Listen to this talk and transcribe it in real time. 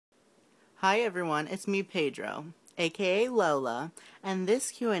Hi everyone, it's me Pedro, aka Lola, and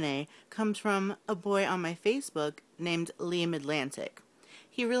this Q&A comes from a boy on my Facebook named Liam Atlantic.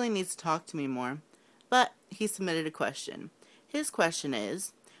 He really needs to talk to me more, but he submitted a question. His question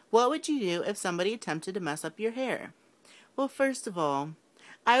is, what would you do if somebody attempted to mess up your hair? Well, first of all,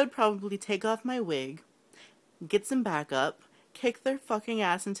 I would probably take off my wig, get some backup, kick their fucking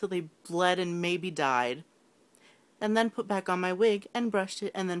ass until they bled and maybe died, and then put back on my wig and brushed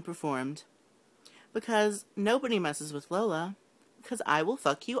it and then performed. Because nobody messes with Lola, because I will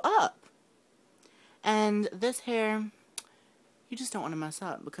fuck you up. And this hair, you just don't want to mess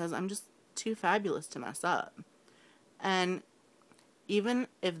up, because I'm just too fabulous to mess up. And even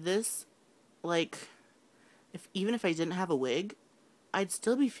if this, even if I didn't have a wig, I'd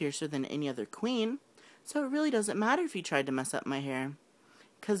still be fiercer than any other queen. So it really doesn't matter if you tried to mess up my hair.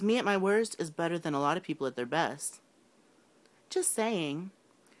 Because me at my worst is better than a lot of people at their best. Just saying.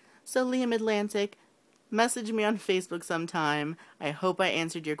 So Liam Atlantic, message me on Facebook sometime. I hope I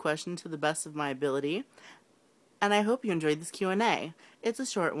answered your question to the best of my ability. And I hope you enjoyed this Q&A. It's a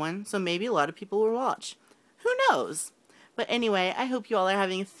short one, so maybe a lot of people will watch. Who knows? But anyway, I hope you all are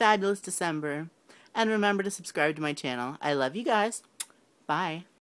having a fabulous December. And remember to subscribe to my channel. I love you guys. Bye.